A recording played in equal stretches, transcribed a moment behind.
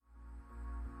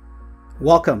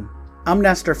Welcome. I'm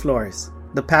Nestor Flores,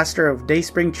 the pastor of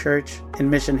Dayspring Church in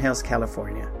Mission Hills,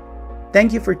 California.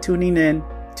 Thank you for tuning in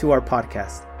to our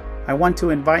podcast. I want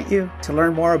to invite you to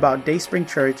learn more about Dayspring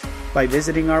Church by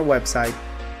visiting our website,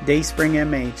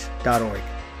 dayspringmh.org.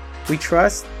 We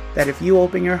trust that if you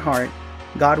open your heart,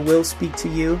 God will speak to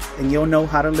you and you'll know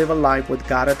how to live a life with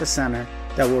God at the center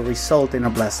that will result in a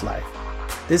blessed life.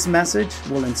 This message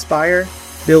will inspire,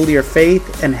 build your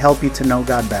faith, and help you to know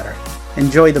God better.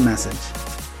 Enjoy the message.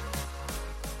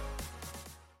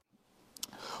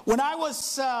 When I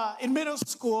was in middle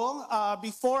school,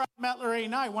 before I met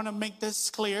Lorena, I want to make this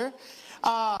clear.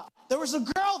 There was a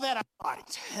girl that I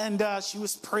liked, and she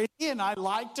was pretty, and I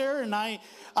liked her, and I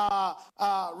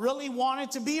really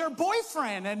wanted to be her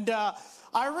boyfriend. And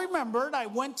I remembered I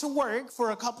went to work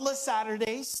for a couple of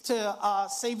Saturdays to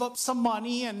save up some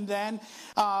money, and then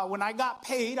when I got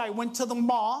paid, I went to the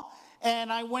mall,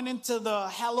 and I went into the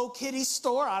Hello Kitty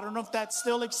store. I don't know if that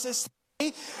still exists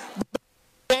today.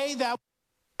 That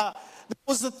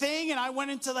was the thing, and I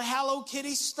went into the Hello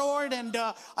Kitty store, and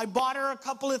I bought her a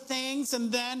couple of things,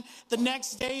 and then the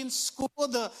next day in school,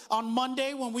 on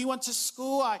Monday when we went to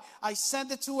school, I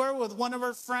sent it to her with one of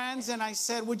her friends, and I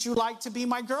said, would you like to be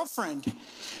my girlfriend?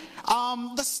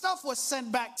 The stuff was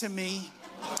sent back to me,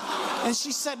 and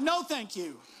she said, no, thank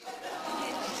you.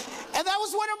 And that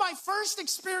was one of my first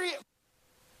experience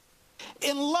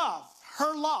in love.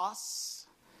 Her loss,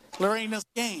 Lorena's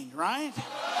gain, right?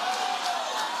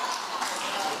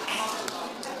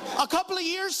 A couple of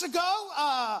years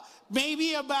ago,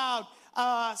 maybe about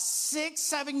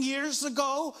 6-7 years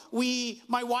ago,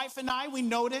 my wife and I, we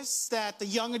noticed that the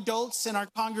young adults in our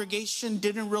congregation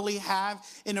didn't really have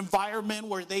an environment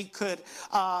where they could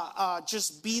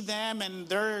just be them and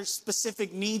their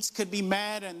specific needs could be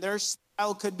met and their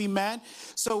style could be met.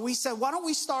 So we said, why don't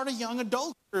we start a young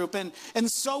adult group? And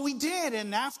so we did.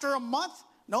 And after a month,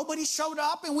 nobody showed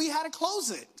up and we had to close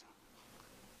it.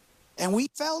 And we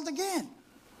failed again.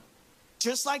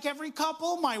 Just like every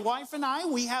couple, my wife and I,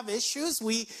 we have issues.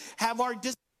 We have our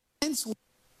disagreements.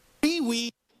 We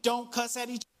don't cuss at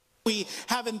each other. We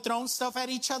haven't thrown stuff at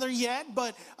each other yet,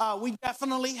 but we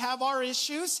definitely have our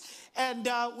issues. And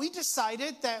we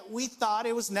decided that we thought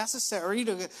it was necessary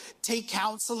to take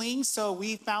counseling. So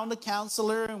we found a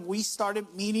counselor and we started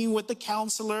meeting with the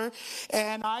counselor.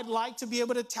 And I'd like to be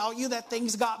able to tell you that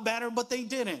things got better, but they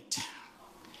didn't.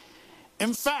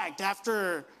 In fact,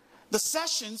 after the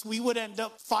sessions, we would end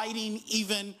up fighting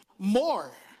even more.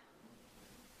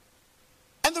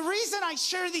 And the reason I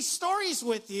share these stories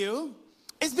with you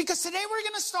is because today we're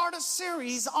going to start a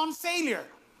series on failure.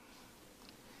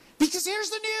 Because here's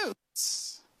the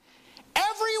news.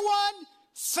 Everyone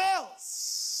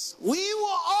fails. We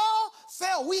will all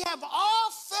fail. We have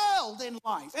all failed in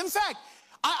life. In fact,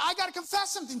 I got to confess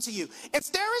something to you.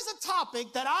 If there is a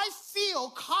topic that I feel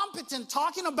competent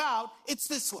talking about, it's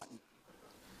this one.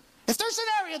 If there's an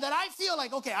area that I feel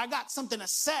like, okay, I got something to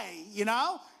say,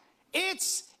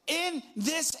 it's in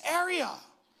this area.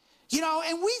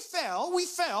 And we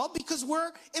fail because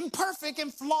we're imperfect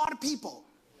and flawed people.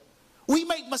 We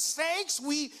make mistakes.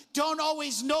 We don't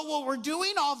always know what we're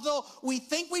doing, although we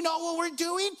think we know what we're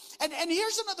doing. And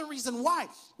here's another reason why.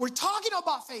 We're talking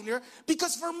about failure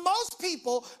because for most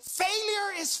people,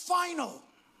 failure is final.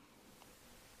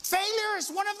 Failure is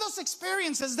one of those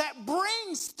experiences that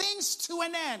brings things to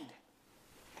an end.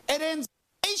 It ends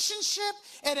a relationship,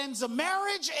 it ends a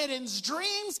marriage, it ends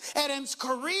dreams, it ends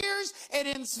careers, it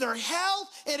ends their health,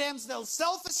 it ends their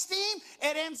self-esteem,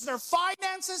 it ends their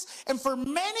finances. And for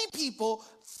many people,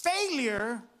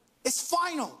 failure is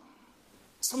final.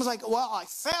 Someone's like, well, I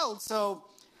failed, so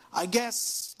I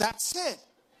guess that's it.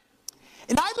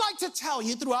 And I'd like to tell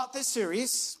you throughout this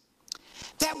series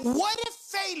that what if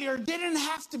failure didn't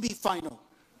have to be final?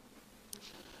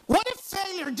 What if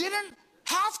failure didn't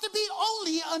have to be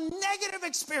only a negative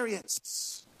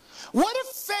experience? What if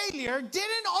failure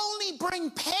didn't only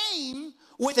bring pain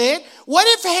with it? What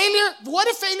if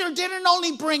failure didn't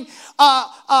only bring a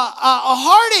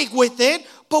heartache with it?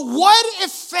 But what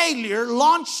if failure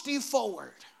launched you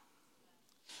forward?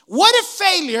 What if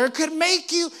failure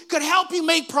could help you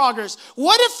make progress?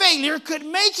 What if failure could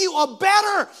make you a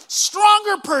better,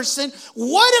 stronger person?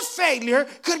 What if failure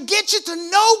could get you to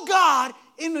know God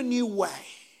in a new way?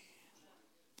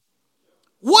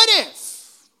 What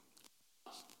if?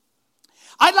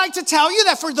 I'd like to tell you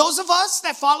that for those of us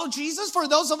that follow Jesus, for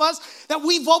those of us that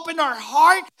we've opened our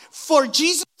heart for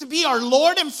Jesus to be our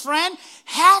Lord and friend,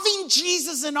 having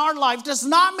Jesus in our life does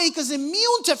not make us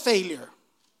immune to failure.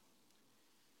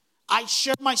 I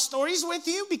share my stories with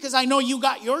you because I know you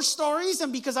got your stories,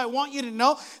 and because I want you to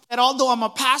know that although I'm a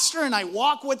pastor and I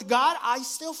walk with God, I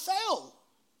still fail.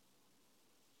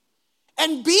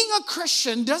 And being a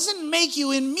Christian doesn't make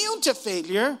you immune to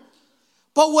failure,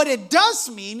 but what it does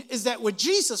mean is that with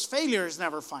Jesus, failure is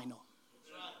never final.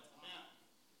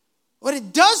 What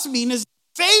it does mean is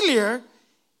failure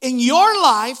in your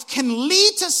life can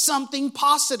lead to something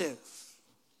positive.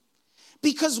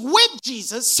 Because with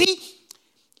Jesus, see,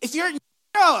 if you're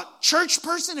not a church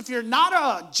person, if you're not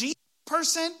a Jesus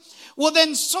person, well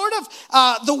then sort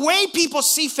of the way people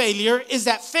see failure is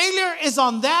that failure is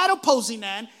on that opposing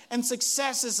end and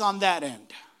success is on that end.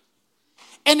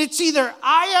 And it's either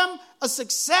I am a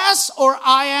success or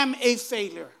I am a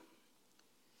failure.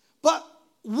 But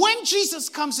when Jesus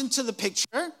comes into the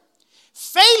picture,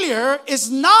 failure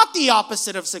is not the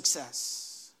opposite of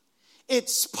success.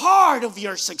 It's part of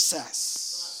your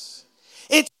success.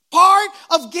 It's part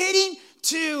of getting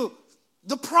to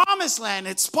the promised land.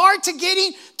 It's part to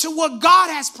getting to what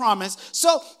God has promised.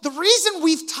 So the reason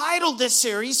we've titled this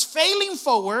series Failing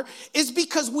Forward is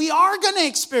because we are going to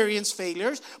experience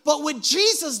failures, but with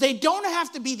Jesus, they don't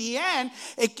have to be the end.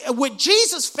 With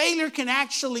Jesus, failure can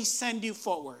actually send you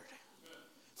forward.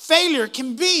 Failure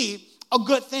can be a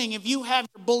good thing. If you have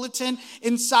your bulletin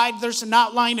inside, there's an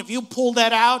outline. If you pull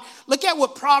that out, look at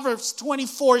what Proverbs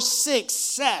 24:6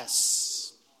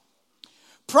 says.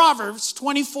 Proverbs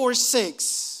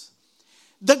 24:6.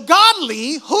 The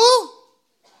godly, who?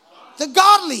 The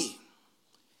godly.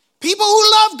 People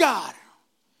who love God.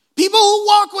 People who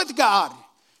walk with God.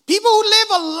 People who live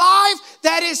a life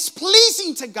that is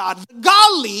pleasing to God. The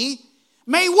godly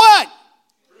may what?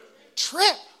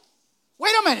 Trip.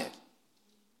 Wait a minute.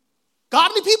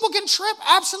 Godly people can trip?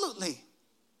 Absolutely.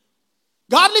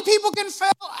 Godly people can fail?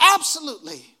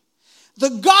 Absolutely. The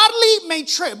godly may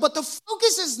trip, but the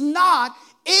focus is not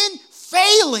in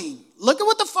failing. Look at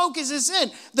what the focus is in.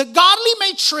 The godly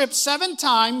may trip 7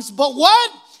 times, but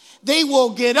what? They will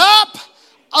get up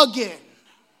again.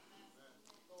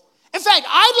 In fact,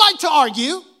 I'd like to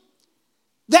argue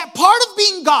that part of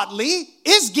being godly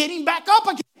is getting back up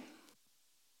again.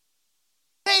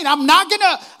 I'm not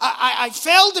I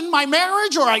failed in my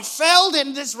marriage, or I failed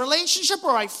in this relationship,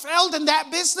 or I failed in that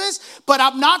business, but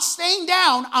I'm not staying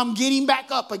down. I'm getting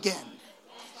back up again.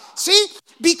 See,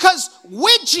 because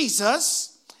with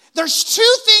Jesus, there's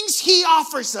 2 things he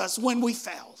offers us when we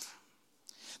failed.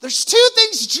 There's 2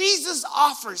 things Jesus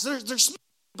offers.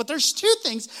 But there's 2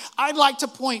 things I'd like to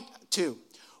point to.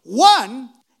 One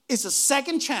is a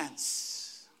second chance.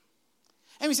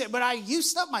 And we say, but I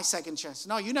used up my second chance.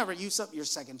 No, you never use up your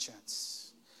second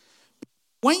chance.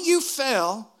 When you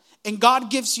fail and God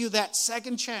gives you that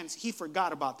second chance, he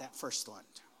forgot about that first one.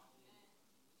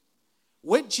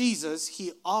 With Jesus,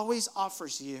 he always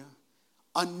offers you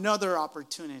another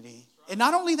opportunity. And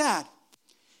not only that,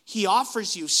 he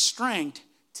offers you strength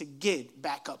to get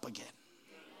back up again.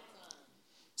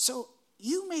 So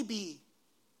you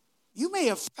may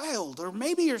have failed, or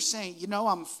maybe you're saying,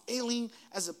 I'm failing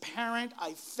as a parent.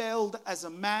 I failed as a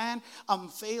man. I'm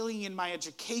failing in my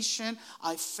education.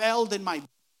 I failed in my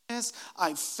business.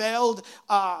 I failed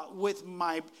with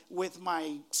my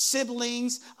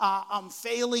siblings. I'm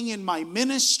failing in my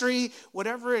ministry.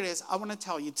 Whatever it is, I want to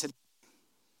tell you today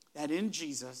that in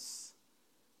Jesus,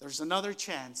 there's another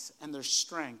chance and there's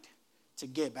strength to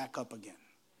get back up again.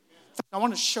 In fact, I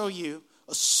want to show you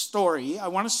a story. I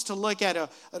want us to look at a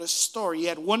story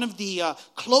at one of the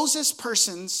closest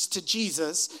persons to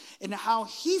Jesus, and how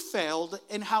he failed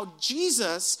and how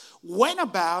Jesus went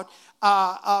about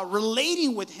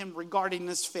relating with him regarding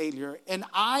this failure. And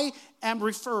I am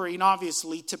referring,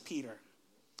 obviously, to Peter.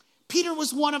 Peter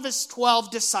was one of his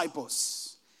 12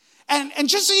 disciples. And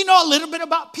just so you know a little bit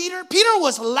about Peter, Peter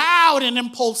was loud and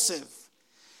impulsive.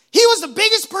 He was the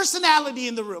biggest personality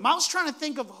in the room. I was trying to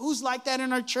think of who's like that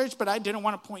in our church, but I didn't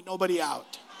want to point nobody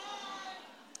out.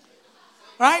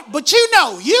 Right? But you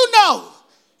know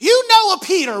a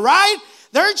Peter, right?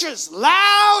 They're just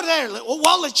loud.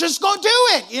 Well, let's just go do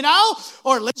it,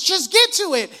 or let's just get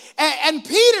to it. And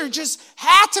Peter just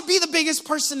had to be the biggest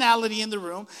personality in the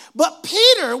room. But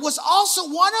Peter was also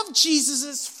one of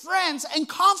Jesus's friends and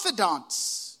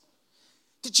confidants.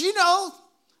 Did you know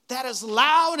that as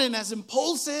loud and as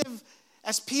impulsive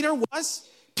as Peter was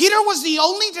the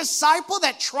only disciple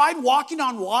that tried walking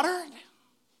on water?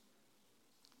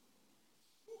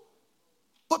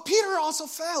 But Peter also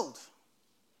failed.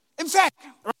 In fact,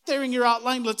 right there in your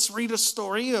outline, let's read a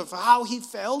story of how he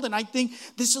failed. And I think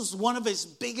this is one of his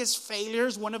biggest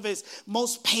failures, one of his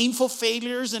most painful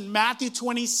failures. In Matthew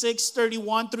 26,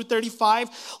 31 through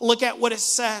 35, look at what it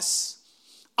says.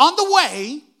 On the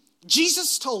way,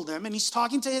 Jesus told them, and he's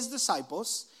talking to his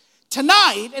disciples,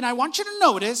 tonight, and I want you to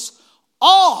notice,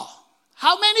 all.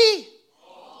 How many?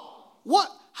 All. What?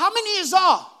 How many is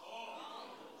all?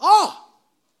 All.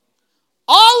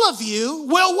 All of you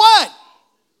will what?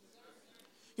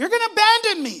 You're going to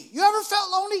abandon me. You ever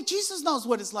felt lonely? Jesus knows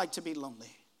what it's like to be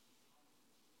lonely.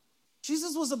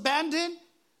 Jesus was abandoned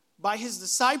by his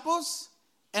disciples,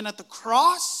 and at the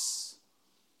cross,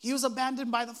 he was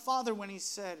abandoned by the Father when he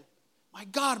said, my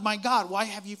God, why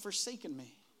have you forsaken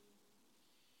me?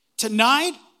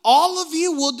 Tonight, all of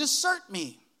you will desert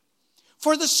me.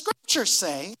 For the scriptures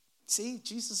say, see,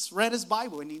 Jesus read his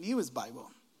Bible and he knew his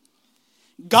Bible.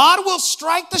 God will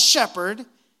strike the shepherd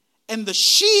and the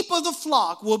sheep of the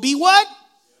flock will be what?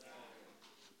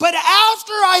 But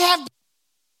after I have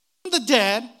been the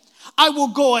dead, I will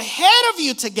go ahead of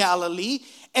you to Galilee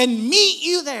and meet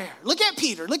you there. Look at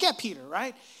Peter,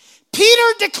 right?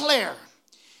 Peter declared,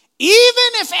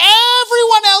 even if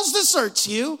everyone else deserts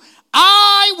you,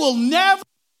 I will never.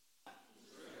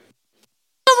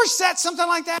 You ever said something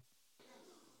like that?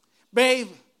 Babe,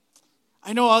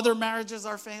 I know other marriages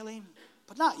are failing,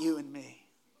 but not you and me.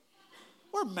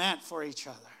 We're meant for each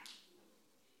other.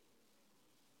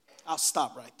 I'll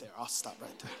stop right there.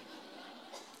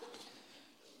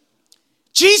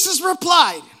 Jesus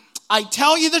replied, I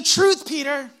tell you the truth,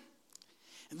 Peter.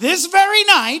 This very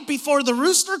night, before the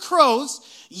rooster crows,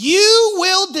 you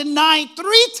will deny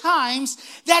 3 times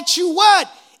that you would.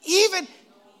 Even,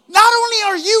 not only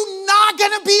are you not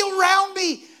going to be around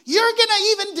me, you're going to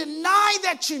even deny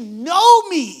that you know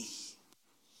me.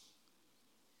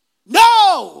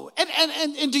 No.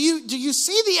 And do you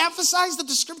see the emphasis that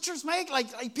the scriptures make?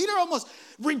 Like Peter almost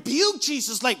rebuked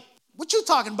Jesus. Like, what you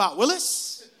talking about,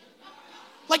 Willis?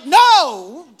 Like,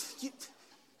 no.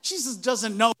 Jesus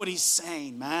doesn't know what he's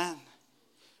saying, man.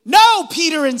 No,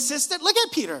 Peter insisted. Look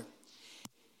at Peter.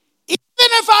 Even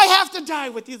if I have to die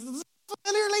with you. Is this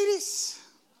familiar, ladies?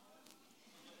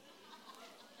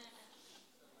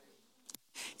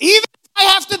 Even if I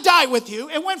have to die with you.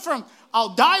 It went from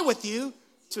I'll die with you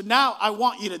to now I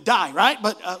want you to die, right?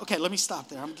 But okay, let me stop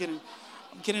there. I'm getting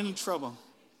in trouble.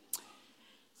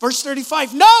 Verse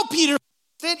 35. No, Peter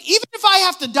said, even if I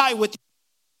have to die with you,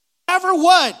 I never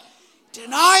would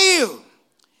deny you.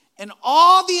 And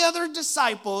all the other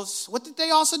disciples, what did they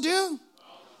also do?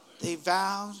 They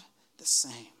vowed the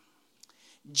same.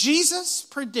 Jesus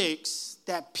predicts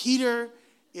that Peter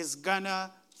is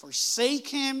gonna forsake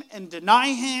him and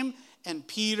deny him. And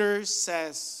Peter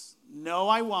says, no,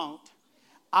 I won't.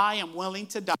 I am willing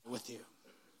to die with you.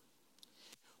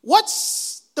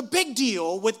 What's the big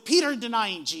deal with Peter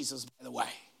denying Jesus, by the way?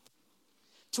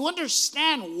 To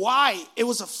understand why it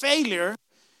was a failure,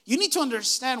 you need to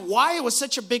understand why it was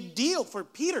such a big deal for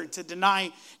Peter to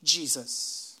deny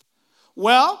Jesus.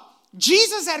 Well,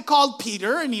 Jesus had called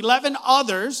Peter and 11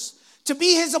 others to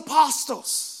be his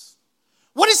apostles.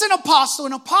 What is an apostle?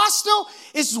 An apostle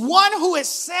is one who is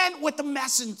sent with a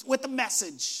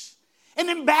message, an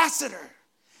ambassador.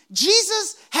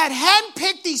 Jesus had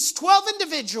handpicked these 12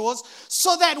 individuals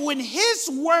so that when his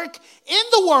work in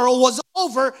the world was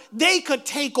over, they could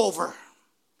take over.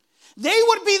 They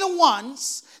would be the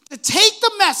ones to take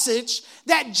the message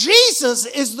that Jesus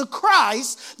is the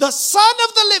Christ, the Son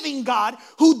of the living God,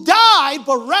 who died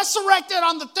but resurrected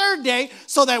on the 3rd day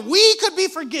so that we could be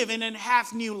forgiven and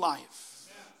have new life.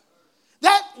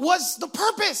 That was the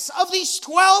purpose of these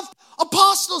 12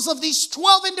 apostles, of these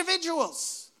 12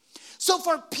 individuals. So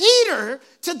for Peter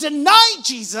to deny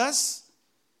Jesus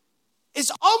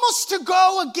is almost to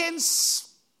go against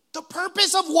the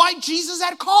purpose of why Jesus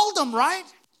had called him, right?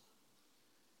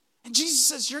 And Jesus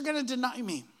says, you're going to deny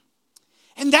me.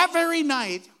 And that very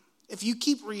night, if you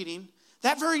keep reading,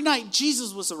 that very night,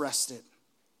 Jesus was arrested.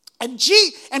 And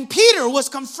Peter was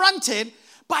confronted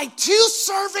by 2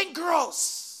 servant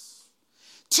girls,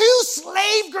 2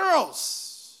 slave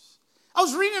girls. I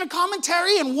was reading a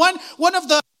commentary, and one of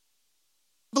the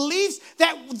believes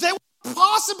that they were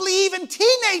possibly even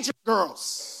teenager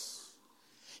girls.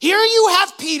 Here you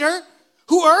have Peter,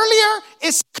 who earlier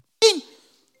is saying,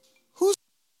 who's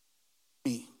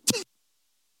me?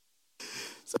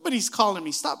 Somebody's calling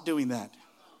me. Stop doing that.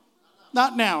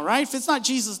 Not now, right? If it's not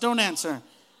Jesus, don't answer.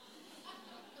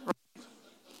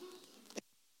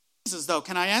 Jesus, though,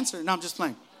 can I answer? No, I'm just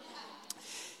playing.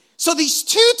 So these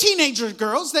 2 teenager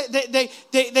girls,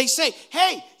 they say,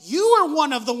 hey, you were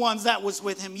one of the ones that was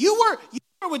with him. You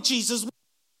were with Jesus. We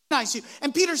recognize you.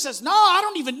 And Peter says, no, I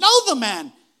don't even know the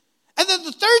man. And then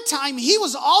the 3rd time, he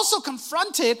was also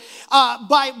confronted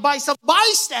by some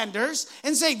bystanders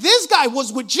and say, this guy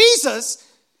was with Jesus.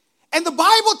 And the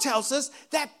Bible tells us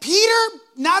that Peter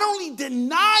not only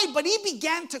denied, but he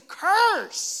began to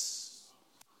curse.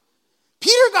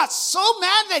 Peter got so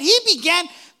mad that he began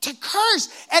to curse.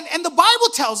 And the Bible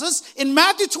tells us in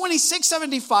Matthew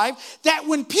 26:75 that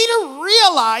when Peter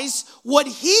realized what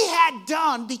he had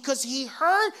done because he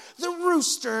heard the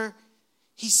rooster,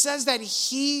 he says that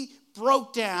he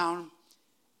broke down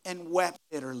and wept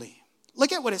bitterly.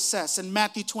 Look at what it says in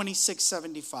Matthew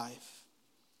 26:75.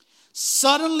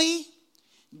 Suddenly,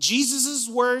 Jesus'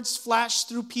 words flashed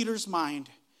through Peter's mind.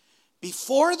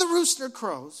 Before the rooster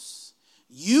crows,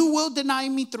 you will deny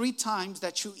me 3 times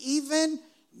that you even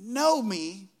know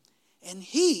me. And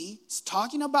he,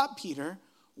 talking about Peter,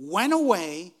 went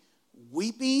away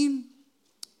weeping.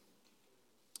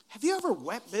 Have you ever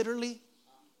wept bitterly?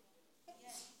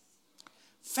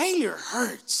 Failure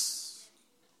hurts.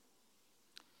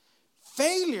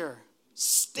 Failure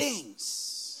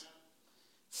stings.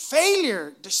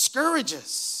 Failure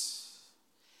discourages.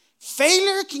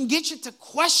 Failure can get you to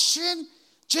question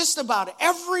just about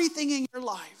everything in your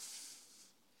life.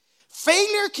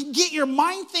 Failure can get your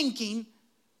mind thinking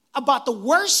about the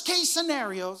worst case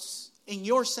scenarios in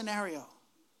your scenario.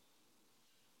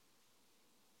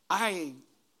 I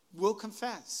will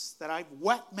confess that I've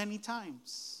wept many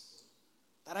times,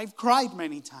 that I've cried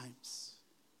many times.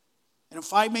 And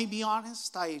if I may be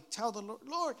honest, I tell the Lord,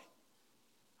 Lord,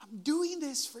 I'm doing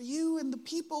this for you and the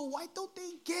people. Why don't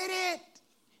they get it?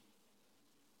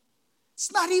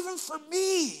 It's not even for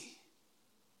me.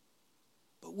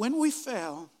 But when we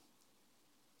fail,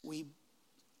 we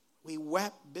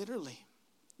wept bitterly.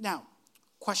 Now,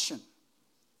 question.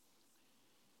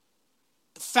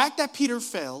 The fact that Peter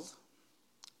failed,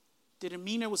 did it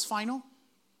mean it was final?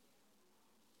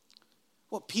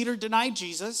 Well, Peter denied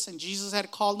Jesus, and Jesus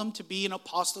had called him to be an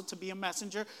apostle, to be a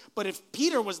messenger. But if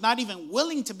Peter was not even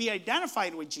willing to be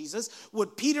identified with Jesus,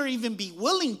 would Peter even be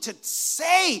willing to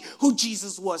say who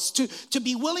Jesus was? To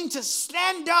be willing to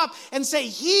stand up and say,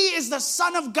 he is the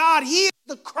Son of God. He is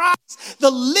the Christ, the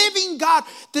living God.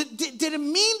 Did it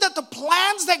mean that the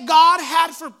plans that God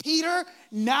had for Peter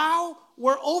now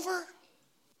were over?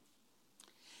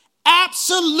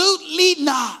 Absolutely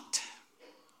not.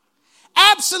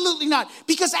 Absolutely not.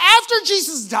 Because after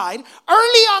Jesus died,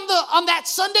 early on that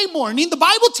Sunday morning, the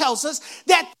Bible tells us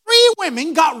that 3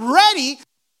 women got ready,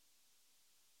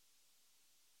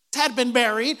 had been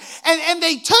buried, and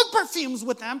they took perfumes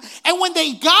with them. And when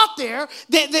they got there,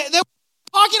 they were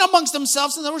talking amongst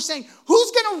themselves, and they were saying,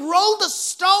 who's going to roll the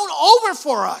stone over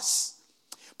for us?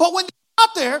 But when they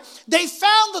got there, they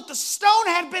found that the stone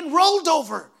had been rolled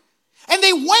over. And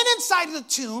they went inside the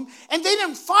tomb, and they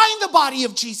didn't find the body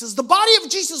of Jesus. The body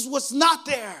of Jesus was not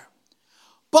there.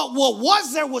 But what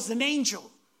was there was an angel.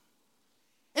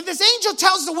 And this angel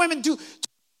tells the women to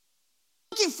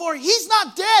looking for, he's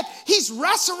not dead, he's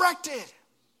resurrected.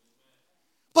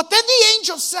 But then the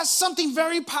angel says something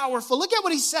very powerful. Look at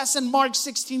what he says in Mark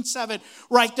 16:7,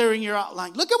 right there in your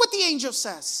outline. Look at what the angel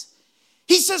says.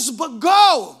 He says, but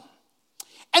go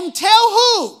and tell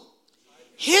who?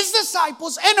 His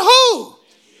disciples. And who?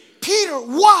 Peter.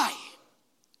 Why?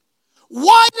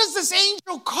 Why does this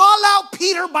angel call out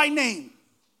Peter by name?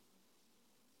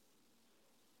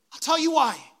 I'll tell you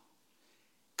why.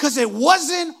 Because it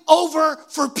wasn't over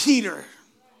for Peter.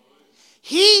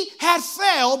 He had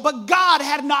failed, but God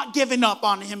had not given up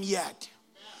on him yet.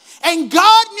 And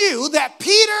God knew that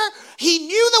Peter, he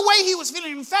knew the way he was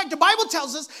feeling. In fact, the Bible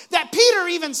tells us that Peter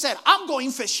even said, I'm going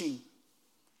fishing.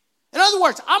 In other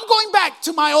words, I'm going back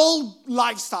to my old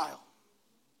lifestyle.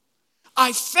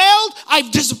 I failed.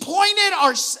 I've disappointed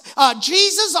our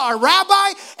Jesus, our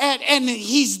rabbi, and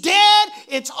he's dead.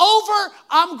 It's over.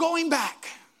 I'm going back.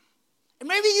 And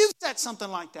maybe you've said something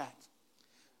like that.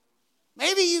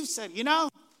 Maybe you've said,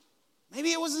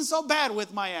 maybe it wasn't so bad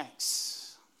with my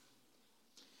ex.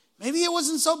 Maybe it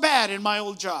wasn't so bad in my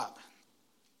old job.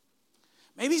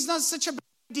 Maybe it's not such a bad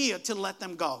idea to let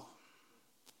them go.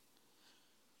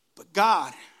 But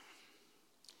God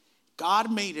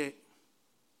made it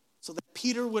so that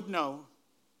Peter would know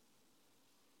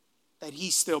that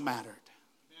he still mattered.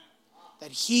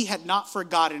 That he had not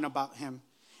forgotten about him.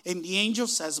 And the angel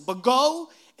says, but go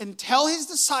and tell his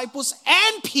disciples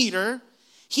and Peter,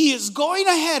 he is going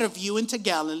ahead of you into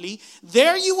Galilee.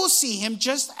 There you will see him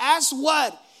just as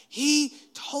what he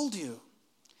told you.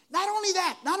 Not only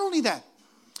that.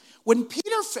 When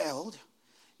Peter failed,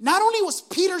 not only was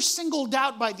Peter singled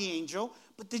out by the angel,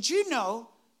 but did you know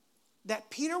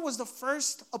that Peter was the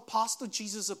first apostle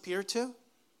Jesus appeared to?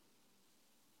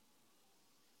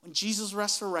 When Jesus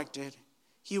resurrected,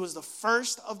 he was the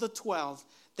first of the 12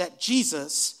 that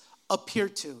Jesus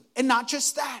appeared to. And not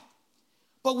just that,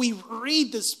 But we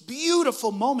read this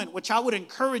beautiful moment, which I would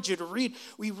encourage you to read.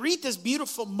 We read this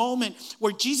beautiful moment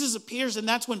where Jesus appears, and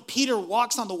that's when Peter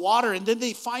walks on the water, and then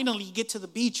they finally get to the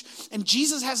beach. And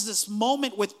Jesus has this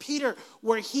moment with Peter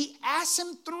where he asks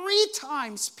him 3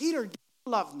 times, Peter, do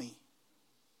you love me?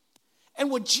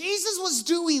 And what Jesus was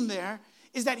doing there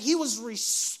is that he was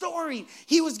restoring.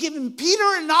 He was giving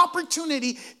Peter an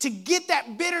opportunity to get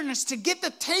that bitterness, to get the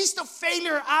taste of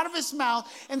failure out of his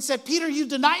mouth, and said, Peter, you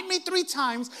denied me 3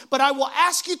 times, but I will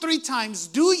ask you 3 times,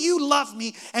 do you love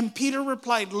me? And Peter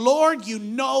replied, Lord, you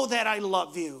know that I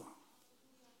love you.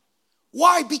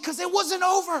 Why? Because it wasn't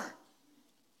over.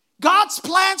 God's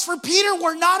plans for Peter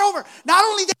were not over. Not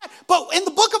only that, but in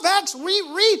the book of Acts, we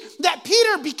read that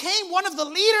Peter became one of the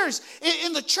leaders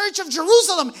in the church of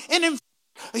Jerusalem. And in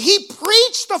he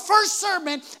preached the first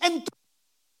sermon, and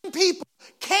people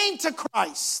came to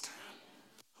Christ.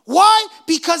 Why?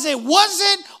 Because it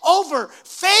wasn't over.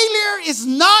 Failure is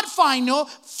not final.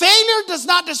 Failure does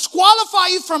not disqualify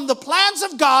you from the plans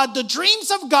of God, the dreams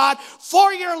of God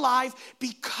for your life,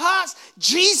 because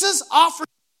Jesus offered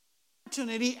the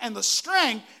opportunity and the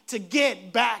strength to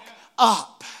get back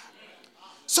up.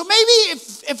 So maybe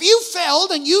if you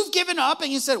failed and you've given up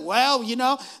and you said, well,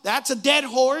 that's a dead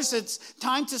horse. It's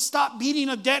time to stop beating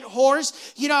a dead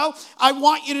horse. I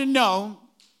want you to know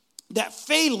that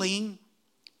failing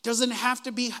doesn't have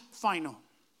to be final.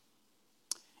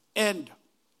 And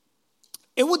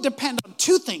it would depend on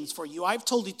 2 things for you. I've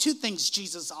told you 2 things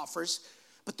Jesus offers,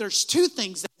 but there's 2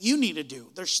 things that you need to do.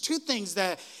 There's 2 things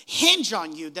that hinge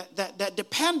on you, that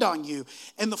depend on you.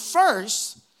 And the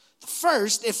first,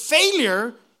 if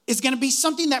failure is going to be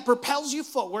something that propels you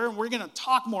forward, and we're going to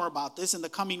talk more about this in the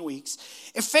coming weeks.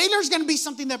 If failure is going to be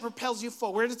something that propels you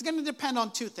forward, it's going to depend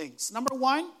on 2 things. Number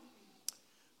 1,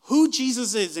 who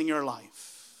Jesus is in your life.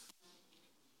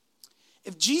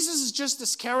 If Jesus is just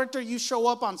this character you show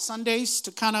up on Sundays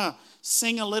to kind of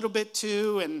sing a little bit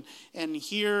to and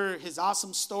hear his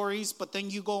awesome stories, but then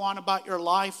you go on about your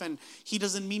life and he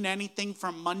doesn't mean anything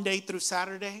from Monday through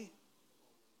Saturday,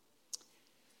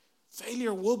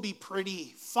 failure will be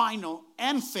pretty final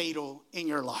and fatal in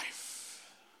your life.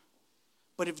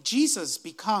 But if Jesus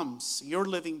becomes your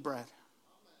living bread,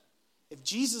 if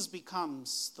Jesus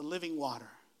becomes the living water,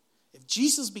 if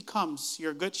Jesus becomes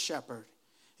your good shepherd,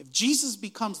 if Jesus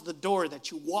becomes the door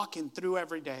that you walk in through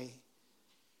every day,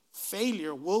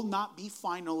 failure will not be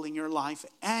final in your life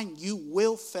and you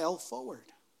will fail forward.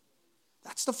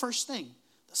 That's the first thing.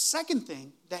 The second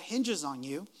thing that hinges on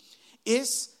you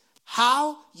is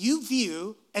how you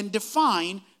view and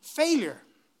define failure.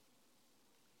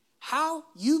 How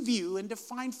you view and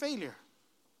define failure.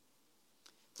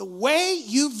 The way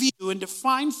you view and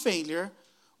define failure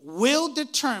will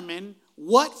determine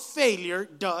what failure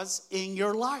does in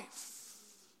your life.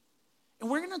 And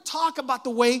we're going to talk about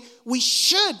the way we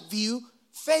should view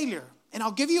failure. And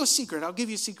I'll give you a secret.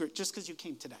 Just because you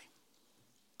came today.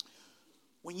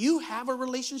 When you have a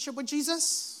relationship with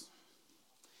Jesus,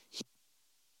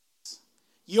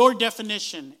 your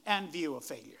definition and view of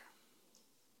failure.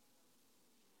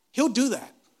 He'll do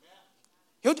that.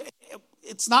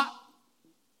 It's not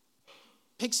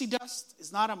pixie dust.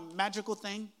 It's not a magical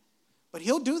thing. But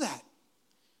he'll do that.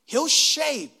 He'll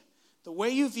shape the way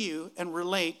you view and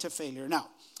relate to failure. Now,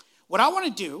 what I want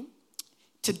to do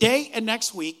today and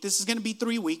next week, this is going to be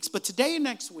 3 weeks, but today and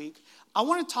next week, I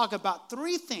want to talk about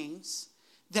 3 things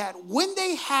that when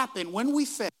they happen, when we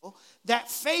fail, that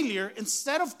failure,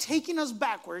 instead of taking us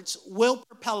backwards, will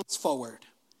propel us forward.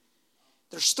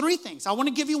 There's 3 things. I want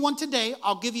to give you one today.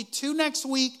 I'll give you 2 next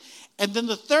week. And then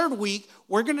the 3rd week,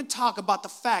 we're going to talk about the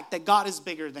fact that God is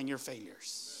bigger than your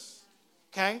failures.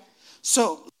 Okay?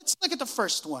 So let's look at the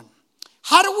first one.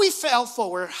 How do we fail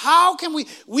forward? How can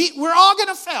we're all going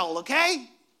to fail, okay?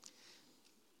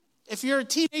 If you're a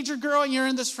teenager girl and you're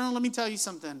in this room, let me tell you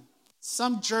something.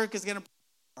 Some jerk is going to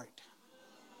okay?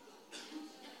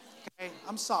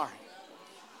 I'm sorry.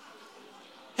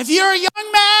 If you're a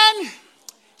young man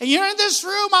and you're in this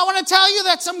room, I want to tell you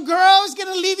that some girl is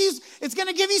going to leave you, it's going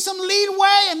to give you some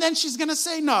leeway, and then she's going to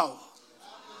say no.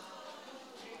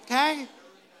 Okay?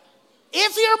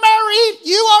 If you're married,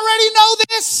 you already know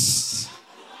this.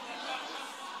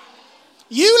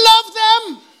 You love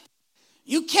them.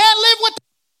 You can't live with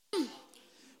them.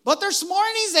 But there's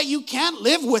mornings that you can't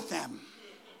live with them.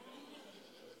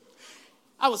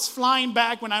 I was flying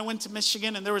back when I went to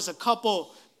Michigan, and there was a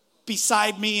couple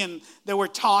beside me, and they were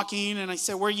talking, and I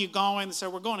said, where are you going? They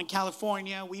said, we're going to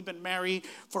California. We've been married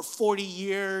for 40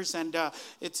 years, and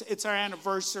it's our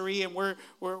anniversary, and we're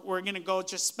going to go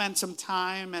just spend some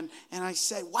time. And I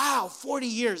said, wow, 40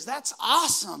 years, that's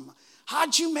awesome.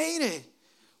 How'd you made it?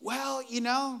 Well,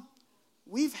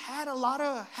 we've had a lot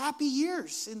of happy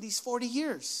years in these 40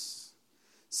 years.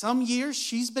 Some years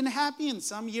she's been happy, and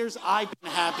some years I've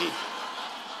been happy.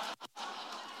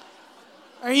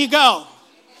 There you go.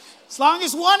 As long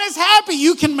as one is happy,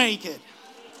 you can make it.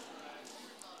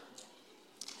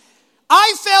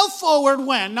 I fell forward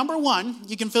when, number one,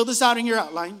 you can fill this out in your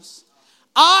outlines.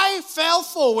 I fell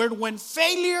forward when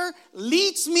failure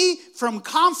leads me from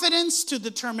confidence to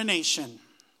determination.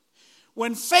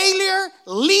 When failure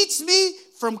leads me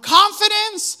from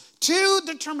confidence to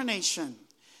determination.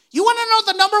 You want to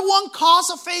know the number one cause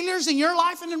of failures in your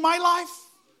life and in my life?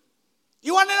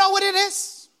 You want to know what it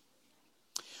is?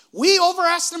 We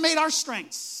overestimate our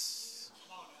strengths.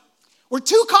 We're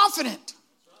too confident.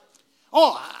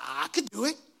 Oh, I could do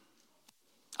it.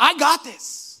 I got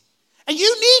this. And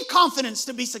you need confidence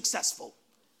to be successful.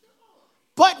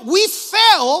 But we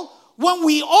fail when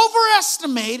we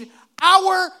overestimate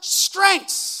our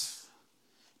strengths.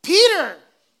 Peter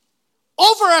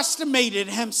overestimated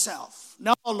himself.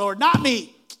 No, Lord, not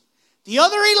me. The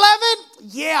other 11,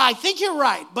 yeah, I think you're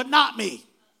right, but not me.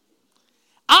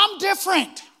 I'm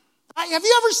different. Have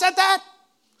you ever said that?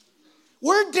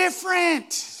 We're different.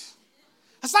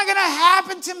 That's not going to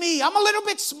happen to me. I'm a little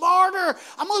bit smarter.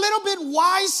 I'm a little bit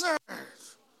wiser.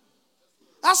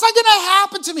 That's not going to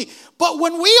happen to me. But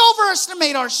when we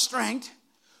overestimate our strength,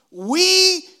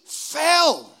 we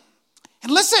fail.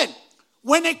 And listen,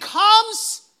 when it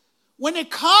comes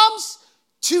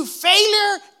to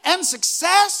failure and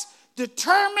success,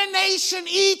 determination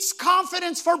eats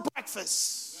confidence for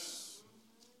breakfast.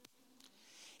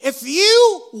 If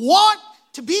you want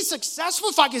to be successful,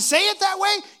 if I can say it that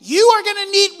way, you are going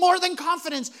to need more than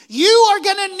confidence. You are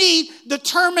going to need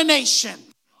determination.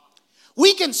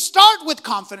 We can start with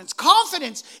confidence.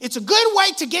 Confidence, it's a good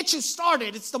way to get you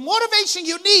started. It's the motivation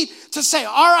you need to say,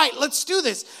 all right, let's do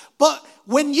this. But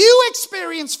when you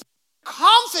experience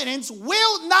confidence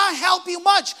will not help you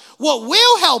much. What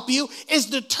will help you is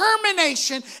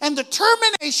determination, and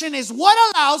determination is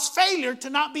what allows failure to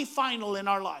not be final in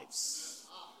our lives.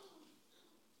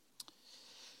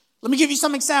 Let me give you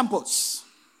some examples.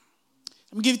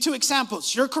 Let me give you two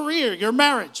examples. Your career, your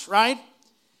marriage, right?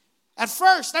 At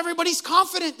first, everybody's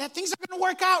confident that things are going to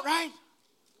work out, right?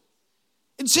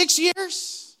 In 6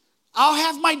 years, I'll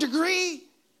have my degree,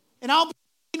 and I'll be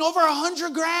making over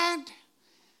 $100,000,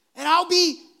 and I'll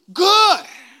be good,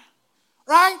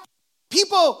 right?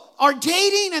 People are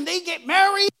dating, and they get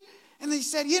married, and they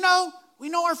said, we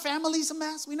know our family's a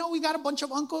mess. We know we got a bunch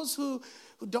of uncles who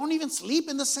don't even sleep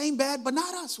in the same bed, but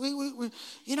not us.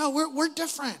 We're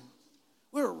different.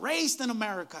 We were raised in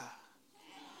America,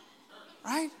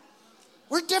 right?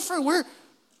 We're different. We're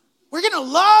gonna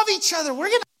love each other. We're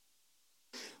gonna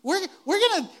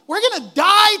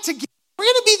die together. We're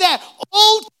gonna be that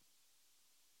old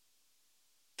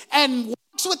and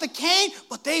walks with a cane,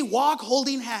 but they walk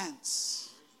holding hands.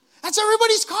 That's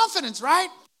everybody's confidence, right?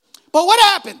 But what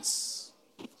happens?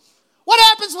 What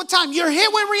happens with time? You're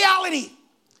hit with reality.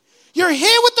 You're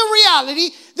hit with the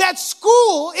reality that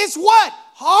school is what?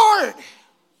 Hard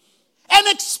and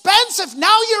expensive.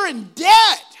 Now you're in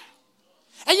debt.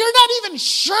 And you're not even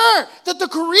sure that the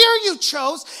career you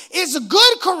chose is a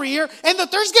good career and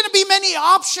that there's going to be many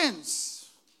options.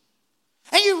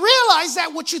 And you realize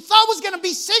that what you thought was going to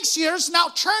be 6 years now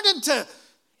turned into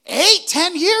 8,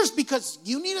 10 years because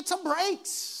you needed some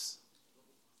breaks.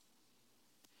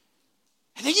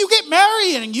 And then you get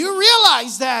married and you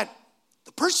realize that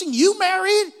the person you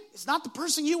married is not the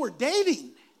person you were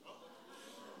dating.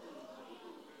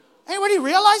 Anybody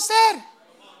realize that?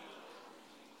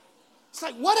 It's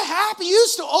like, what happened? You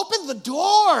used to open the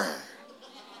door.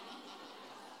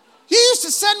 You used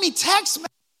to send me text messages.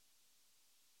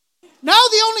 Now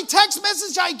the only text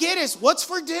message I get is, what's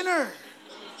for dinner?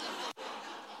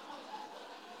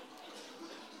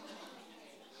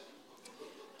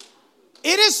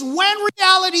 It is when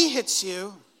reality hits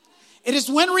you. It is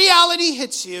when reality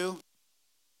hits you.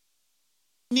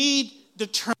 You need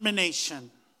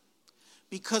determination.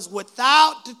 Because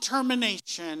without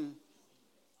determination,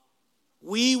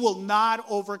 we will not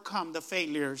overcome the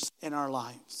failures in our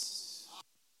lives.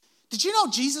 Did you know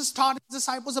Jesus taught his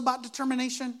disciples about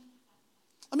determination?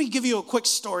 Let me give you a quick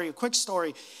story.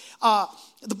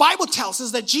 The Bible tells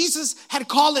us that Jesus had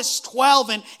called his 12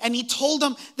 and he told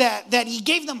them that he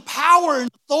gave them power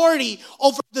and authority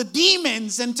over the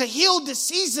demons and to heal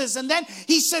diseases. And then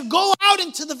he said, go out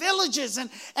into the villages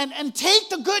and take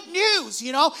the good news.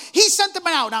 He sent them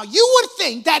out. Now you would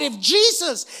think that if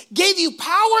Jesus gave you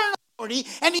power and authority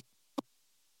and you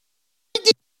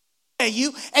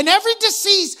and every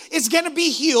disease is going to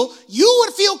be healed, you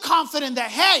would feel confident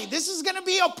that, hey, this is going to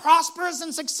be a prosperous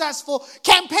and successful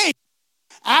campaign.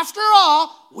 After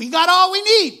all, we got all we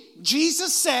need.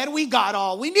 Jesus said we got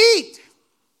all we need.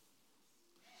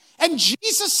 And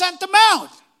Jesus sent them out.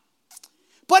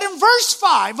 But in verse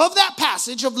 5 of that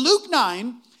passage of Luke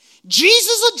 9,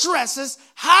 Jesus addresses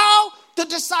how the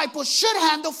disciples should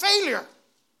handle failure.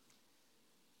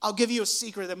 I'll give you a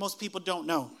secret that most people don't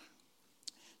know.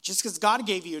 Just because God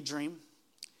gave you a dream,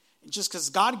 and just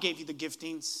because God gave you the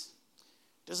giftings,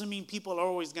 doesn't mean people are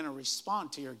always going to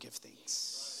respond to your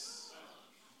giftings.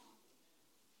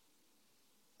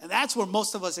 And that's where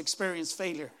most of us experience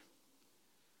failure.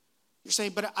 You're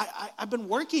saying, but I've been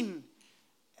working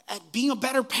at being a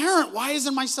better parent. Why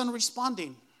isn't my son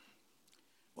responding?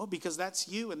 Well, because that's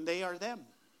you and they are them.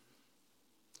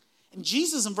 And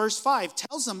Jesus in verse 5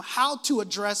 tells them how to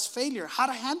address failure, how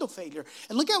to handle failure.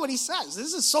 And look at what he says.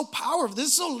 This is so powerful. This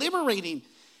is so liberating.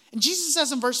 And Jesus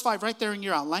says in verse 5, right there in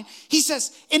your outline, he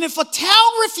says, and if a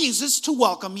town refuses to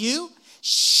welcome you,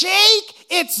 shake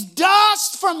its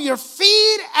dust from your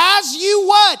feet as you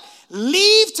would.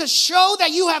 Leave to show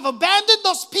that you have abandoned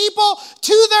those people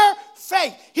to their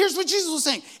faith. Here's what Jesus was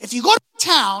saying. If you go to a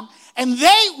town and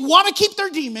they want to keep their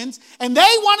demons and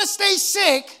they want to stay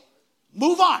sick,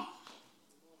 move on.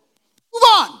 Move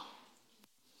on.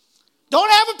 Don't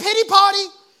have a pity party.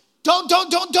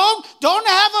 Don't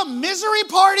have a misery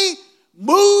party.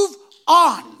 Move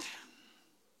on.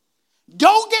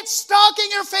 Don't get stuck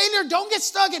in your failure. Don't get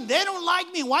stuck in they don't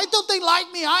like me. Why don't they like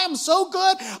me? I am so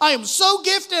good. I am so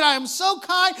gifted. I am so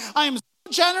kind. I am so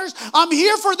generous. I'm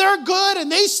here for their good and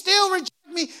they still reject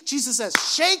me. Jesus says,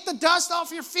 shake the dust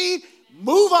off your feet.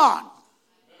 Move on.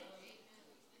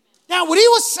 Now, what he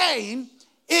was saying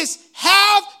is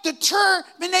have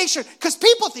determination. Because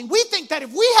we think that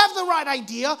if we have the right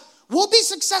idea, we'll be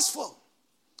successful.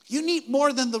 You need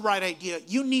more than the right idea.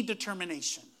 You need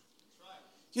determination.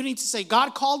 You need to say,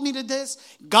 God called me to this.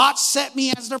 God set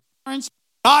me as their parents.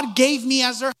 God gave me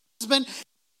as their husband.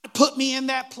 Put me in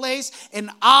that place. And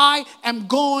I am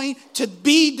going to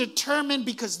be determined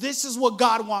because this is what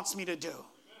God wants me to do.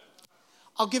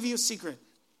 I'll give you a secret.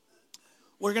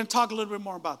 We're going to talk a little bit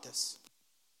more about this.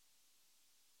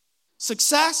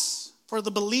 Success for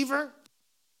the believer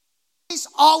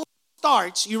always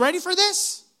starts, you ready for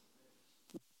this?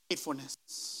 Faithfulness.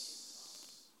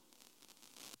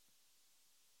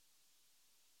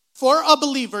 For a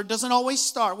believer doesn't always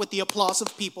start with the applause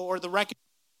of people or the recognition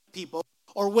of people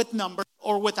or with numbers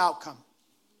or with outcome.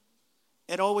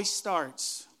 It always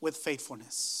starts with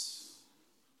faithfulness.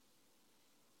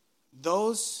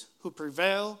 Those who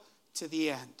prevail to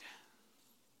the end.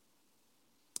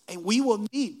 And we will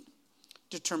need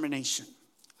determination.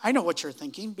 I know what you're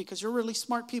thinking because you're really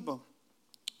smart people.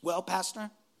 Well,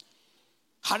 Pastor,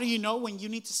 how do you know when you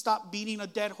need to stop beating a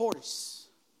dead horse?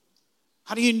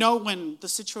 How do you know when the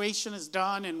situation is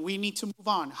done and we need to move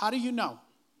on? How do you know?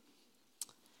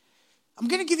 I'm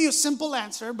going to give you a simple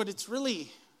answer, but it's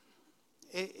really,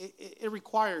 it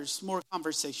requires more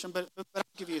conversation, but I'll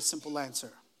give you a simple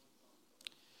answer.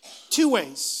 2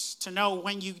 ways to know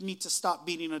when you need to stop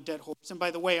beating a dead horse. And by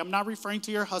the way, I'm not referring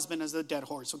to your husband as the dead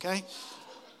horse, okay?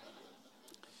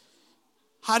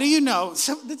 How do you know?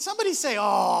 Did somebody say,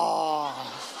 oh,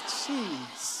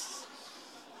 jeez.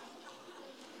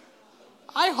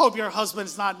 I hope your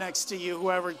husband's not next to you,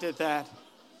 whoever did that.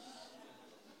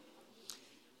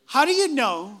 How do you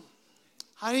know?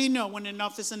 How do you know when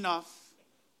enough is enough?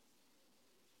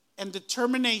 And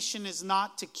determination is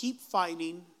not to keep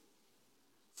fighting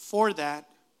for that,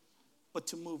 but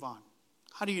to move on.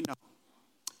 How do you know?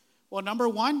 Well, number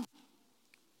one,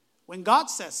 when God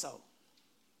says so.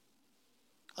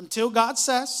 Until God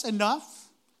says enough,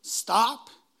 stop,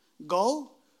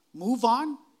 go, move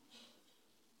on,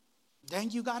 then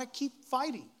you got to keep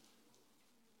fighting.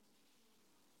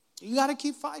 You got to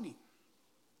keep fighting.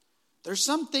 There's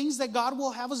some things that God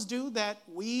will have us do that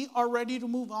we are ready to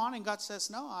move on, and God says,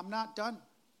 no, I'm not done.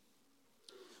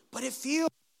 But it feels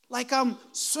like I'm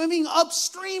swimming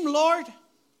upstream, Lord.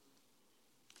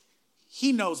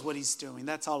 He knows what he's doing.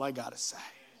 That's all I got to say.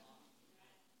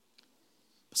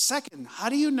 Second, how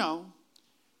do you know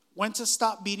when to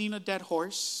stop beating a dead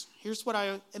horse? Here's what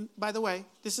and by the way,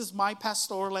 this is my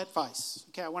pastoral advice.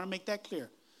 Okay, I want to make that clear.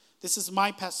 This is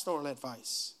my pastoral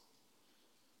advice.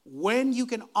 When you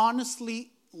can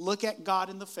honestly look at God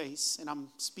in the face, and I'm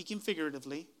speaking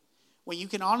figuratively, when you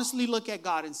can honestly look at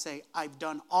God and say, I've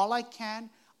done all I can,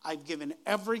 I've given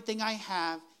everything I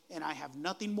have, and I have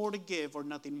nothing more to give or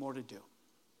nothing more to do.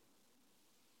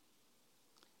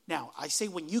 Now, I say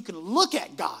when you can look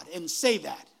at God and say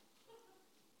that.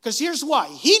 Because here's why.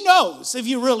 He knows if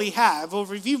you really have,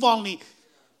 or if you've only,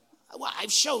 well,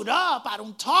 I've showed up. I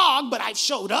don't talk, but I've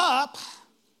showed up.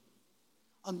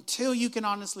 until you can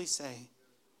honestly say,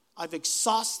 I've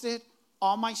exhausted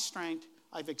all my strength.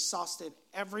 I've exhausted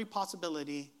every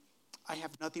possibility. I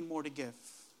have nothing more to give.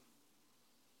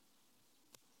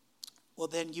 Well,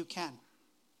 then you can.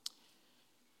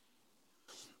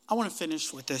 I want to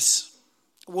finish with this.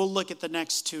 We'll look at the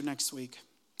next two next week.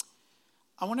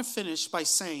 I want to finish by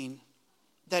saying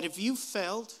that if you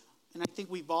failed, and I think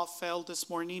we've all failed this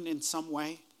morning in some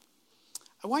way,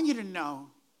 I want you to know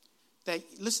that,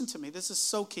 listen to me, this is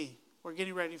so key. We're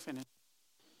getting ready to finish.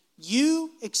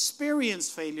 You experience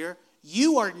failure.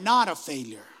 You are not a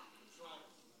failure.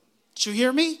 Did you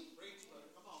hear me?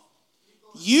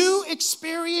 You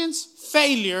experience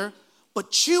failure,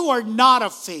 but you are not a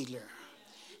failure.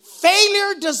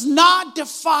 Failure does not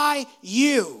define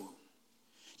you.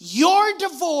 Your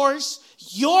divorce,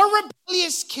 your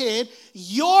rebellious kid,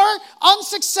 your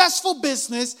unsuccessful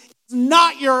business is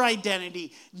not your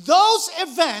identity. Those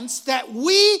events that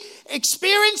we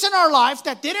experience in our life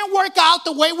that didn't work out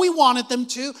the way we wanted them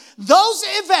to, those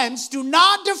events do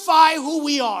not define who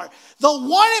we are. The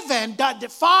one event that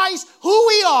defines who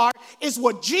we are is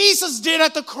what Jesus did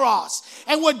at the cross.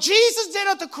 And what Jesus did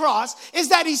at the cross is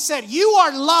that he said, you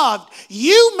are loved,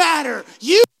 you matter,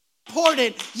 you are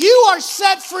important, you are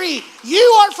set free, you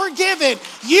are forgiven,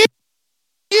 you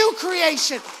are new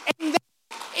creation. And that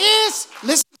is,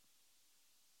 listen,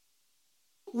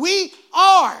 we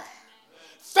are.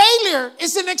 Failure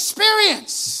is an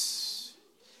experience.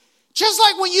 Just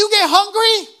like when you get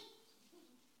hungry,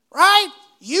 right?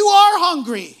 You are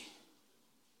hungry,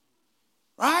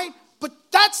 right? But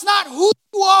that's not who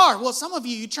you are. Well, some of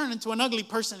you turn into an ugly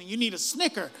person and you need a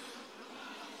Snicker.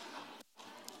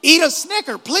 Eat a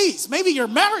Snicker, please. Maybe your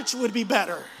marriage would be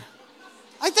better.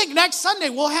 I think next Sunday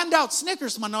we'll hand out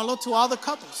Snickers, Manolo, to all the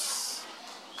couples.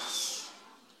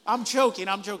 I'm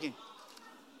joking.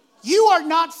 You are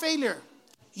not failure.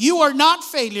 You are not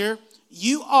failure.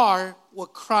 You are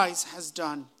what Christ has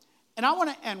done. And I want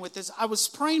to end with this. I was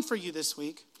praying for you this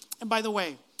week. And by the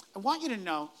way, I want you to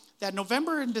know that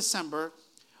November and December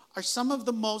are some of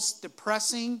the most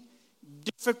depressing,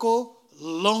 difficult,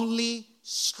 lonely,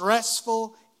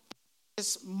 stressful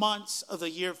months of the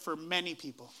year for many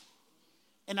people.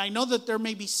 And I know that there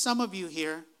may be some of you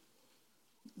here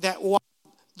that while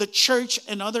the church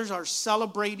and others are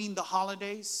celebrating the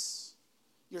holidays,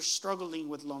 you're struggling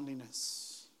with loneliness.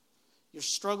 You're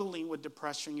struggling with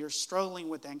depression. You're struggling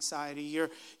with anxiety.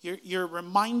 You're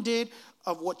reminded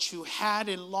of what you had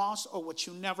and lost or what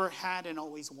you never had and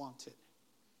always wanted.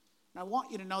 And I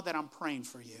want you to know that I'm praying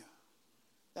for you.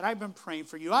 That I've been praying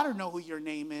for you. I don't know who your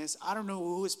name is. I don't know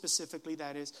who specifically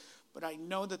that is. But I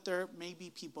know that there may be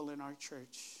people in our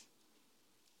church.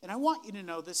 And I want you to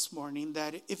know this morning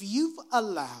that if you've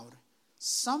allowed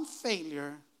some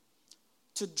failure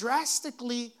to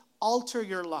drastically alter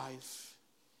your life,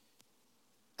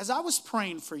 as I was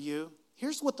praying for you,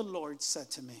 here's what the Lord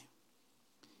said to me.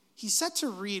 He said to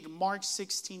read Mark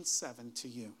 16:7 to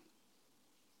you.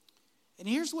 And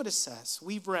here's what it says.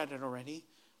 We've read it already.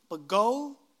 But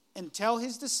go and tell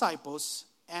his disciples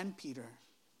and Peter.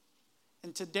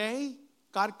 And today,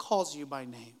 God calls you by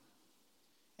name.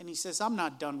 And he says, I'm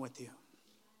not done with you.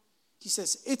 He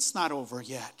says, it's not over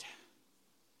yet.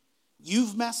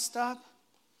 You've messed up,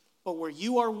 but where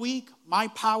you are weak, my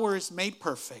power is made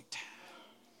perfect.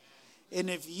 And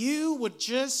if you would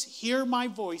just hear my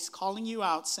voice calling you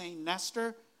out saying,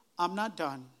 Nestor, I'm not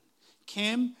done.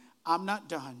 Kim, I'm not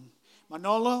done.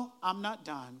 Manolo, I'm not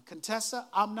done. Contessa,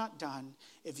 I'm not done.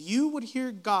 If you would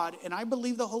hear God, and I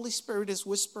believe the Holy Spirit is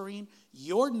whispering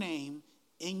your name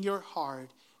in your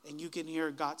heart, and you can hear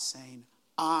God saying,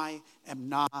 I am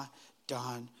not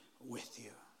done with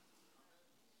you.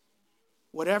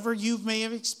 Whatever you may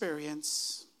have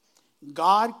experienced,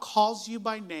 God calls you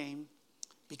by name.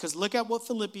 Because look at what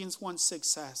Philippians 1:6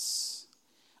 says.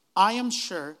 I am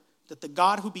sure that the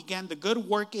God who began the good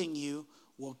work in you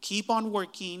will keep on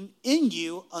working in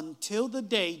you until the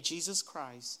day Jesus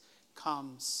Christ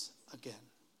comes again.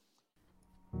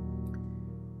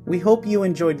 We hope you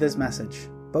enjoyed this message.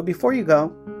 But before you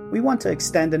go, we want to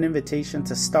extend an invitation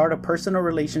to start a personal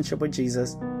relationship with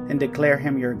Jesus and declare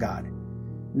him your God.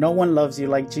 No one loves you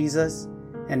like Jesus,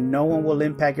 and no one will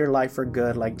impact your life for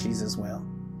good like Jesus will.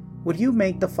 Would you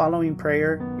make the following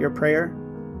prayer your prayer?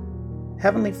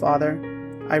 Heavenly Father,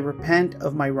 I repent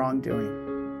of my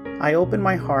wrongdoing. I open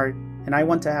my heart and I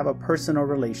want to have a personal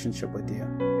relationship with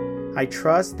you. I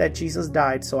trust that Jesus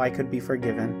died so I could be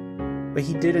forgiven, but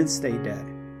he didn't stay dead.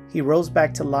 He rose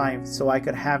back to life so I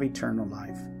could have eternal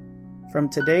life. From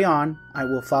today on, I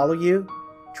will follow you,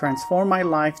 transform my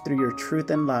life through your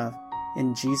truth and love.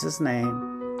 In Jesus'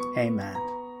 name, amen.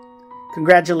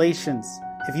 Congratulations.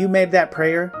 If you made that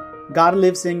prayer, God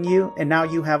lives in you and now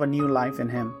you have a new life in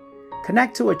Him.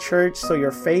 Connect to a church so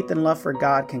your faith and love for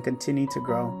God can continue to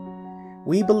grow.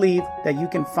 We believe that you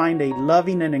can find a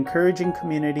loving and encouraging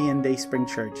community in Dayspring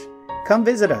Church. Come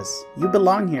visit us. You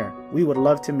belong here. We would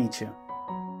love to meet you.